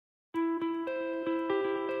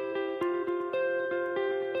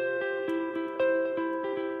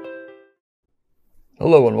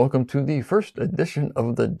Hello and welcome to the first edition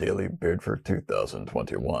of the Daily Beard for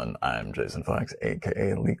 2021. I'm Jason Fox,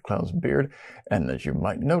 aka Lee Cloud's Beard, and as you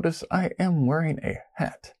might notice, I am wearing a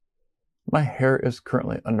hat. My hair is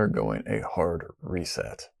currently undergoing a hard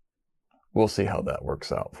reset. We'll see how that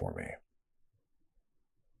works out for me.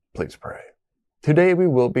 Please pray. Today we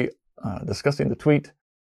will be discussing the tweet,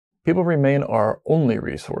 "People remain our only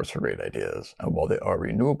resource for great ideas, and while they are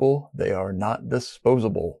renewable, they are not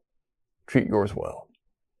disposable. Treat yours well."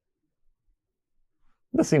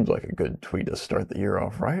 This seems like a good tweet to start the year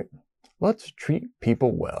off, right? Let's treat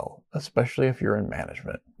people well, especially if you're in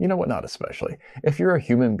management. You know what? Not especially. If you're a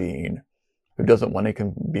human being who doesn't want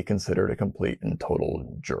to be considered a complete and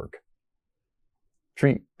total jerk.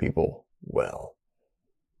 Treat people well.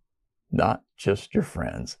 Not just your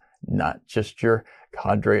friends, not just your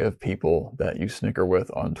cadre of people that you snicker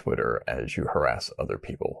with on Twitter as you harass other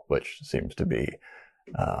people, which seems to be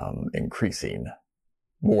increasing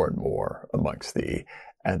more and more amongst the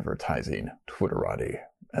advertising Twitterati,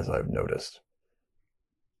 as I've noticed.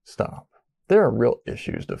 Stop. There are real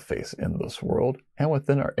issues to face in this world and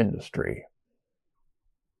within our industry.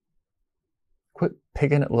 Quit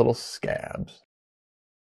picking at little scabs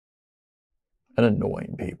and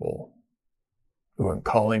annoying people who are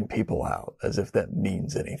calling people out as if that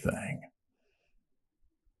means anything.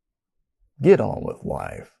 Get on with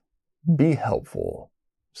life. Be helpful.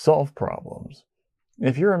 Solve problems.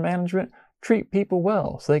 If you're in management, treat people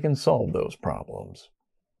well so they can solve those problems.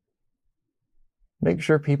 Make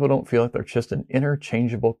sure people don't feel like they're just an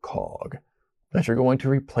interchangeable cog, that you're going to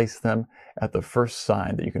replace them at the first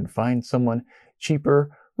sign that you can find someone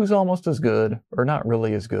cheaper who's almost as good, or not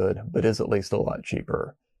really as good, but is at least a lot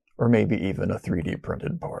cheaper, or maybe even a 3D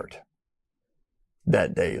printed part.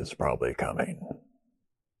 That day is probably coming.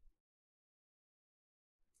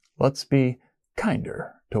 Let's be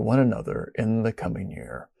kinder to one another in the coming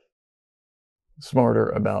year. Smarter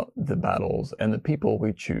about the battles and the people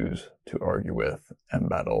we choose to argue with and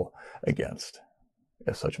battle against,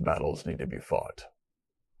 if such battles need to be fought.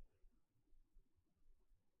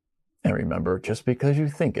 And remember, just because you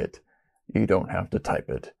think it, you don't have to type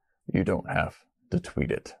it. You don't have to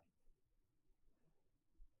tweet it.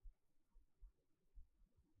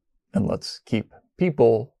 And let's keep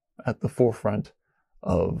people at the forefront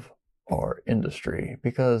of our industry,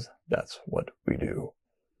 because that's what we do.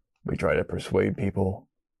 We try to persuade people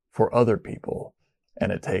for other people,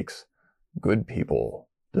 and it takes good people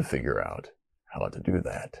to figure out how to do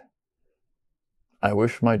that. I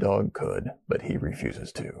wish my dog could, but he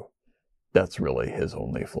refuses to. That's really his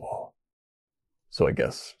only flaw. So I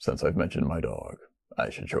guess, since I've mentioned my dog, I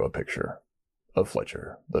should show a picture of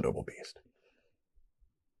Fletcher, the noble beast.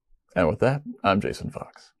 And with that, I'm Jason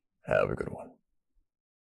Fox. Have a good one.